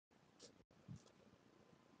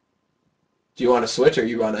Do you want to switch, or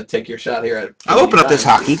you want to take your shot here at? I'll open up this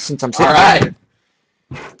hockey since I'm sitting. All right.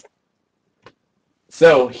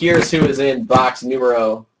 So here's who is in box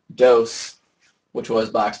numero dos, which was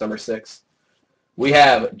box number 6. We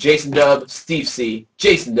have Jason Dub, Steve C,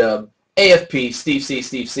 Jason Dub, AFP, Steve C,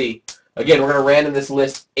 Steve C. Again, we're going to random this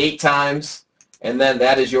list 8 times, and then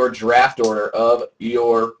that is your draft order of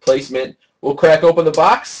your placement. We'll crack open the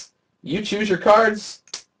box. You choose your cards.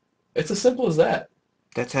 It's as simple as that.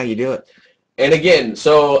 That's how you do it. And again,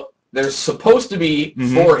 so there's supposed to be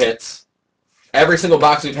 4 hits. Every single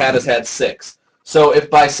box we've had has had 6. So if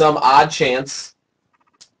by some odd chance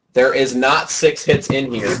there is not 6 hits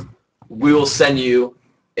in here, we will send you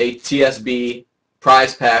a TSB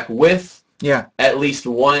prize pack with at least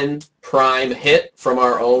 1 prime hit from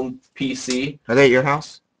our own PC. Are they at your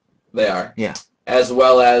house? They are. Yeah. As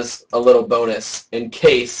well as a little bonus in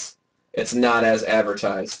case it's not as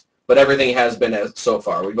advertised. But everything has been as so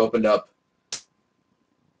far. We've opened up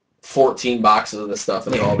 14 boxes of this stuff,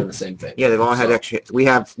 and they've all been the same thing. Yeah, they've all had extra hits. We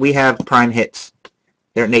have prime hits.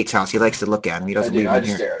 They're at Nate's house. He likes to look at them. He doesn't leave them here. I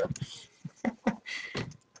just stare at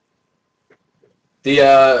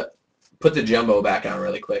them. Put the jumbo back on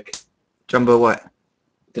really quick. Jumbo what?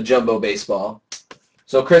 The jumbo baseball.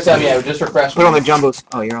 So Chris, just refresh. Put on the jumbos.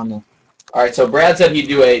 Oh, you're on the. All right. So Brad said he'd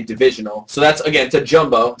do a divisional. So that's again to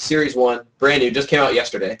jumbo series 1, brand new, just came out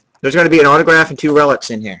yesterday. There's going to be an autograph and 2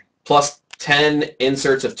 relics in here. Plus 10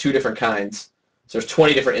 inserts of 2 different kinds. So there's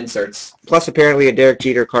 20 different inserts. Plus apparently a Derek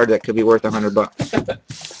Jeter card that could be worth $100.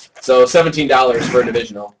 So $17 for a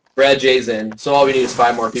divisional. Brad J's in. So all we need is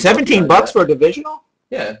 5 more people. $17 for a divisional?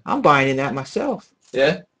 Yeah. I'm buying in that myself.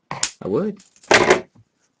 Yeah? I would.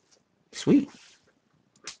 Sweet.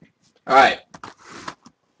 All right.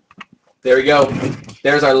 There we go.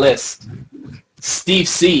 There's our list. Steve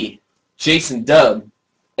C, Jason Dub,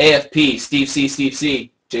 AFP, Steve C, Steve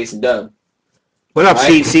C, Jason Dub. What up,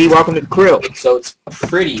 Steve C? Welcome to the crew. So it's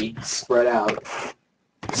pretty spread out.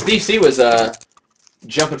 Steve C was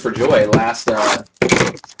jumping for joy last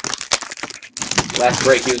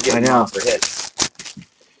break. He was getting monster hits.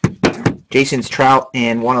 Jason's Trout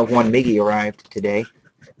and 101 Miggy arrived today.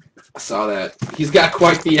 I saw that. He's got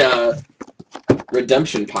quite the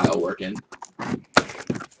redemption pile working.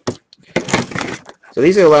 So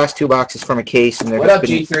these are the last 2 boxes from a case. And what up,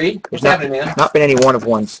 G3? What's happening, man? Not been any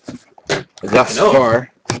one-of-ones thus far.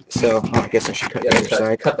 So I guess I should cut the other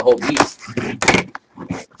side. Cut the whole piece.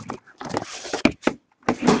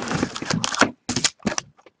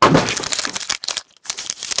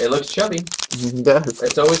 It looks chubby. It does.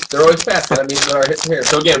 They're always fast. That means that our hits are here.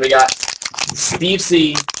 So again, we got Steve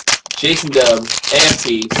C, Jason Dub,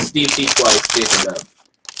 AFP, Steve C twice, Jason Dub.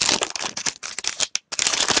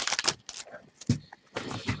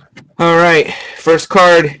 All right, first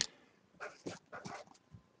card.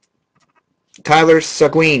 Tyler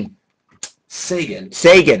Seguin.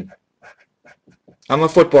 Sagan. I'm a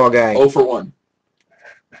football guy. 0 for 1.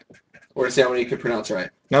 Or to see how many you could pronounce right.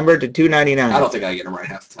 Number to 299. I don't think I get them right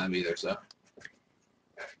half the time either, so.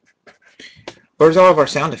 Where's all of our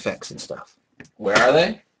sound effects and stuff? Where are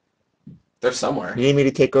they? They're somewhere. You need me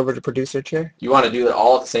to take over the producer chair? You want to do it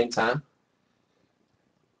all at the same time?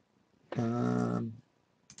 All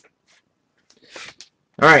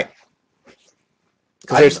right.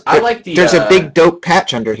 There's a big dope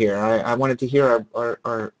patch under here. I wanted to hear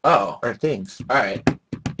our things. All right.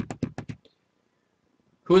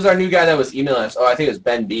 Who was our new guy that was emailing us? Oh, I think it was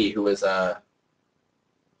Ben B, who was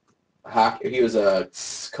he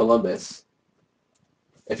was Columbus.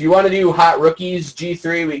 If you want to do hot rookies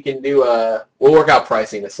G3, we can do we'll work out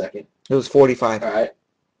pricing in a second. It was 45. All right.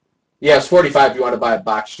 Yeah, it's 45 if you want to buy a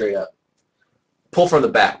box straight up. Pull from the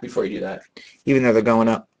back before you do that. Even though they're going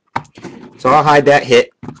up. So I'll hide that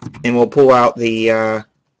hit, and we'll pull out the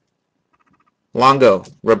Longo,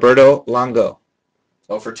 Roberto Longo.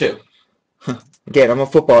 0 for 2. Again, I'm a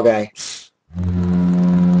football guy.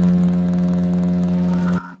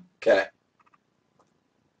 Okay.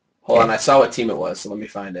 Hold on, I saw what team it was, so let me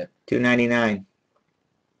find it. 299.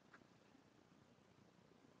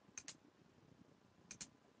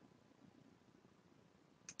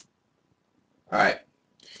 All right.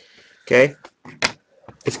 Okay.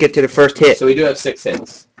 Let's get to the first hit. So we do have 6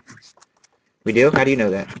 hits. We do? How do you know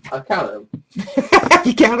that? I counted them.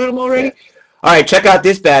 You counted them already? Yeah. All right, check out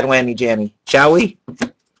this bad whammy jammy, shall we?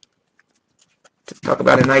 Let's talk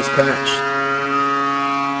about a nice patch.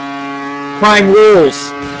 Prime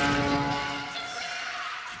rules.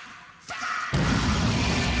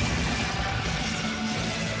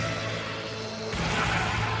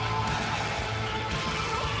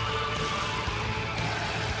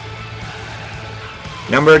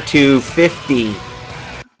 Number 250.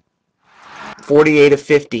 48 of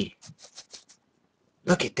 50.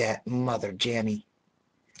 Look at that mother jammy.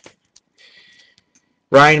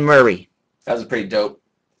 Ryan Murray. That was a pretty dope.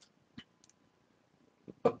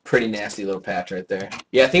 A pretty nasty little patch right there.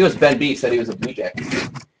 Yeah, I think it was Ben B said he was a Blue Jacket.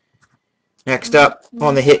 Next up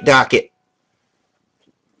on the hit docket,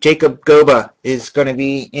 Jacob Goba is going to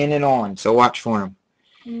be in and on, so watch for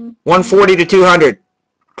him. 140 to 200.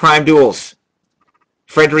 Prime duels.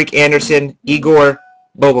 Frederick Anderson, Igor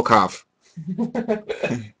Bobokov.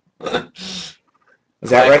 Is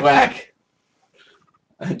that right? Whack.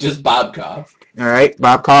 Just Bobkov. All right,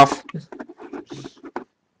 Bobkov.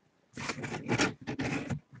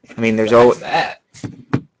 I mean, there's always that.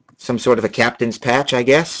 some sort of a captain's patch, I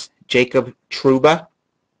guess. Jacob Trouba.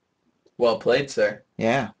 Well played, sir.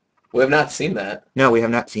 Yeah. We have not seen that. No, we have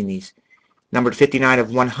not seen these. Numbered 59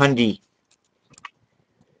 of 100.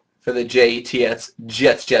 For the Jets.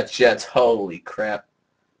 Jets. Holy crap.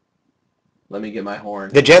 Let me get my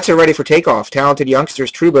horn. The Jets are ready for takeoff. Talented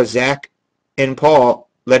youngsters Trouba, Zach, and Paul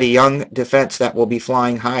led a young defense that will be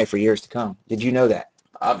flying high for years to come. Did you know that?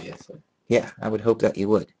 Obviously. Yeah, I would hope that you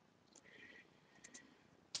would.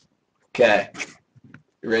 Okay.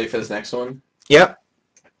 You ready for this next one? Yep.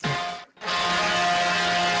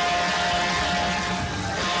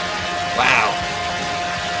 Wow.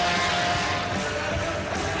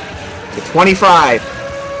 To 25.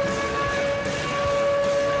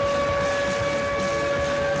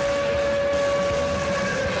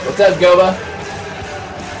 What's up, Goba?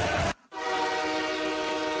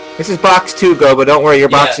 This is box 2, Goba. Don't worry, your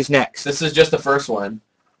box is next. This is just the first one.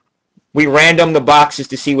 We random the boxes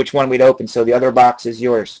to see which one we'd open, so the other box is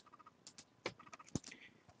yours.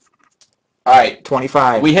 All right.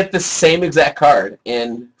 25. We hit the same exact card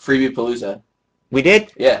in Freebie Palooza. We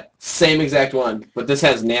did? Yeah, same exact one, but this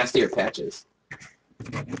has nastier patches.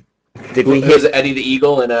 Did we It hit was Eddie the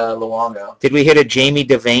Eagle and Luongo. Did we hit a Jamie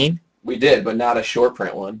Devane We did, but not a short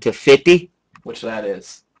print one, to 50? which that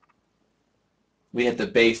is. We hit the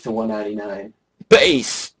base to 199.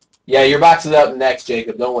 Base. Yeah, your box is up next,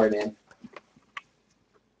 Jacob. Don't worry, man.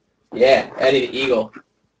 Yeah, Eddie the Eagle.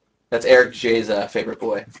 That's Eric J's favorite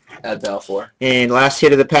boy at Balfour. And last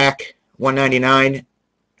hit of the pack, 199.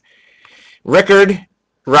 Rickard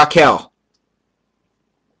Raquel.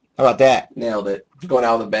 How about that? Nailed it. Going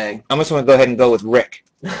out with a bang. I'm just going to go ahead and go with Rick.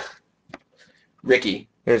 Ricky.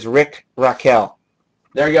 There's Rick Raquel.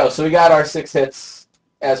 There we go. So we got our 6 hits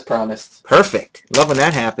as promised. Perfect. Love when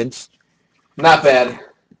that happens. Not bad.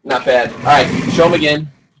 Not bad. All right, show them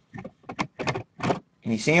again.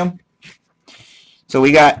 Can you see him? So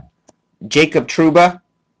we got Jacob Trouba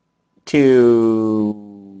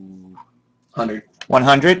to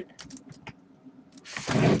 100.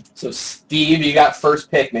 So, Steve, you got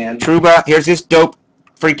first pick, man. Trouba, here's this dope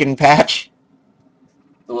freaking patch.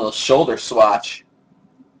 A little shoulder swatch.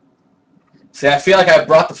 See, I feel like I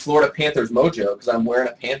brought the Florida Panthers mojo because I'm wearing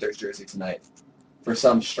a Panthers jersey tonight for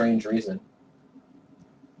some strange reason.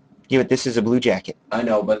 Yeah, but this is a Blue Jacket. I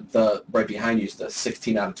know, but the right behind you is the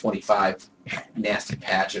 16 out of 25 nasty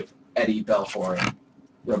patch of Eddie Belfour and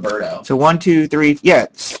Roberto. So 1, 2, 3, yeah.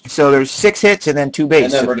 So there's 6 hits and then 2 base.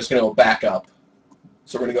 And then we're just going to go back up.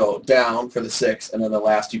 So we're going to go down for the 6, and then the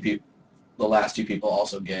last two people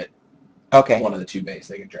also get Okay. one of the 2 base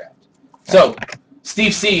they can draft. So,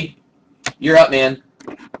 Steve C., you're up, man.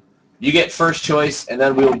 You get first choice, and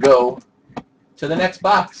then we will go to the next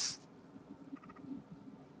box.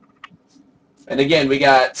 And again, we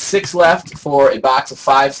got 6 left for a box of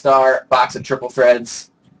 5-star, box of triple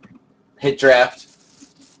threads, hit draft.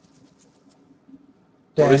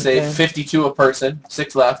 What do we say? 52 a person,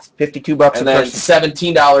 6 left. $52 And a then person.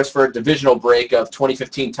 $17 for a divisional break of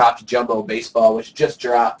 2015 Topps Jumbo Baseball, which just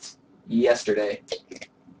dropped yesterday.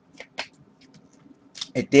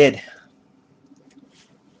 It did.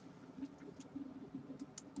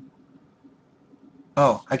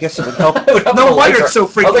 Oh, I guess it would help. It would help No the wonder lights it's so are-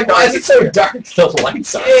 freaking I was like, why is it so dark? The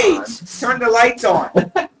lights are Hey, on. turn the lights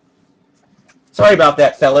on. Sorry about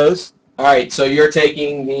that, fellows. All right, so you're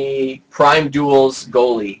taking the Prime Duels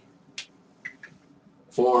goalie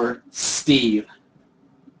for Steve.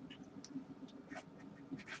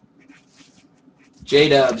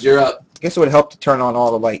 J-Dubs, you're up. I guess it would help to turn on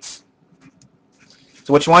all the lights.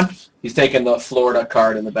 So which one? He's taking the Florida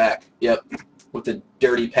card in the back. Yep, with the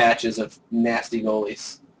dirty patches of nasty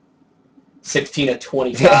goalies. 16 of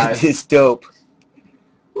 25. That is dope.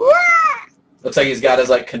 Looks like he's got his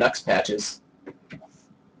like Canucks patches.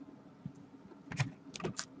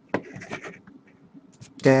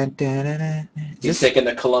 Dun, dun, dun, dun. He's taking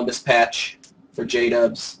the Columbus patch for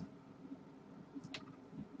J-Dubs.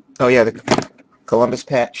 Oh yeah, the Columbus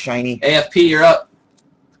patch, shiny. AFP, you're up.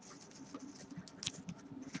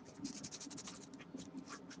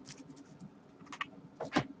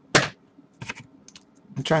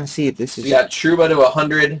 trying to see if this is... We got Trouba to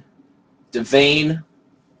 100. Devane,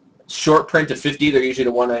 short print to 50. They're usually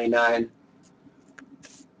to 199.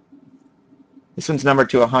 This one's numbered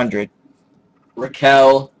to 100.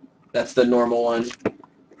 Raquel, that's the normal one.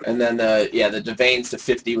 And then, the Devane's to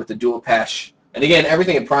 50 with the dual patch. And again,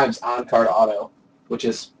 everything in Prime's on-card auto, which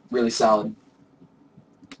is really solid.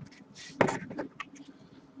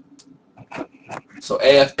 So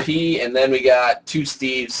AFP, and then we got 2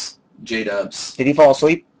 Steves, J-Dubs. Did he fall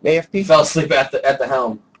asleep, AFP? He fell asleep at the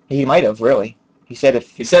helm. He might have, really. He said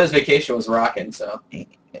He said his vacation was rocking, so.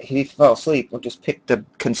 he fell asleep, we'll just pick the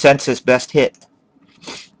consensus best hit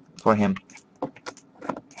for him.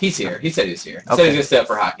 He's here. He said he's here. He Okay. said he's going to stay up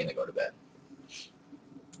for hockey and then go to bed.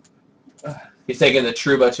 He's taking the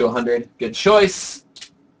Trouba to 100. Good choice.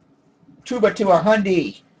 Trouba to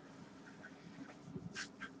 100.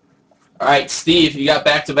 All right, Steve, you got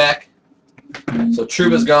back-to-back. So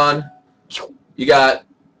Trouba's gone. You got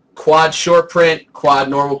quad short print, quad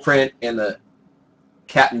normal print, and the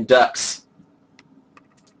Captain Ducks.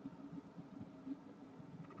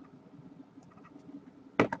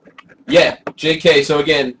 Yeah, JK, so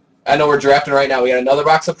again, I know we're drafting right now. We got another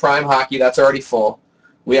box of Prime Hockey. That's already full.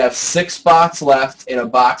 We have 6 spots left in a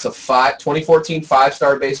box of 2014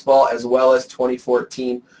 5-star baseball as well as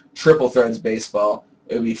 2014 Triple Threads baseball.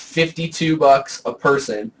 It would be $52 a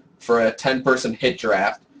person for a 10-person hit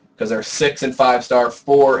draft because there are 6 in 5-star,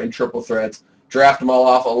 4 in Triple Threads. Draft them all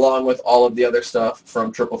off along with all of the other stuff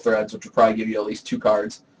from Triple Threads, which will probably give you at least 2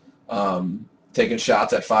 cards. Taking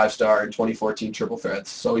shots at 5-star and 2014 Triple Threads.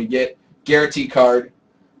 So you get guaranteed card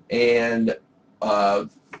and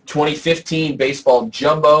 2015 baseball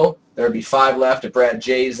jumbo. There will be 5 left if Brad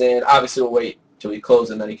J's in. Obviously, we'll wait till we close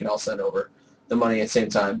and then he can all send over the money at the same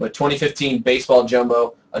time. But 2015 baseball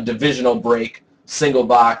jumbo, a divisional break, single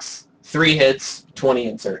box, 3 hits, 20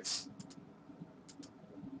 inserts.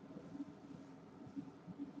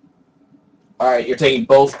 All right, you're taking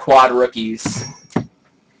both quad rookies.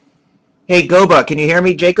 Hey, Goba, can you hear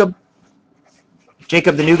me, Jacob?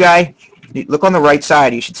 Jacob, the new guy? Look on the right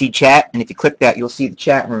side. You should see chat, and if you click that, you'll see the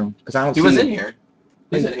chat room. Because I don't He see was it. in here.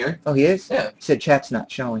 He's in here. Oh, he is? Yeah. He said chat's not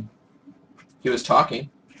showing. He was talking.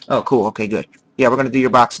 Oh, cool. Okay, good. Yeah, we're going to do your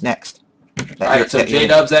box next. All right, so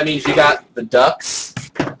J-Dubs, that means you got the Ducks.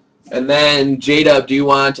 And then, J-Dub, do you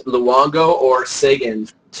want Luongo or Sagan?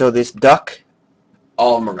 So this duck...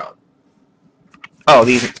 All of them are gone. Oh,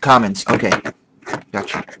 these are commons. Okay.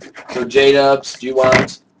 Gotcha. So, J-Dubs, do you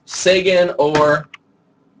want Sagan or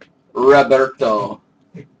Roberto?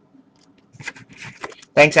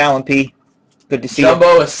 Thanks, Alan P. Good to see you.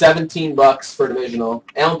 Jumbo is $17 for divisional.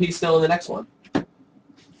 Alan P's still in the next one.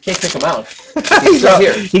 Can't kick him out. He's still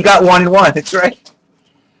here. He got 1 and 1. That's right.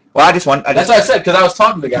 Well, I just want... That's what I said, because I was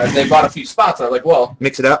talking to the guys. They bought a few spots, and I was like, well...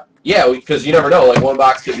 Mix it up? Yeah, because you never know. Like, one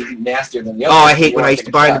box could be nastier than the other. Oh, I hate when I used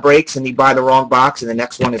to buy in the breaks and you buy the wrong box and the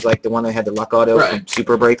next one is like the one that had the luck auto from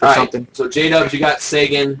Super Break or All right, something. so J-Dubs, you got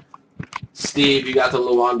Sagan. Steve, you got the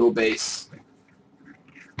Luongo base.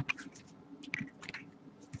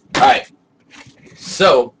 All right.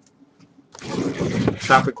 So,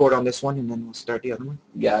 Stop record on this one and then we'll start the other one.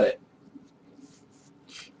 got it.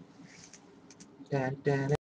 Dun, dun,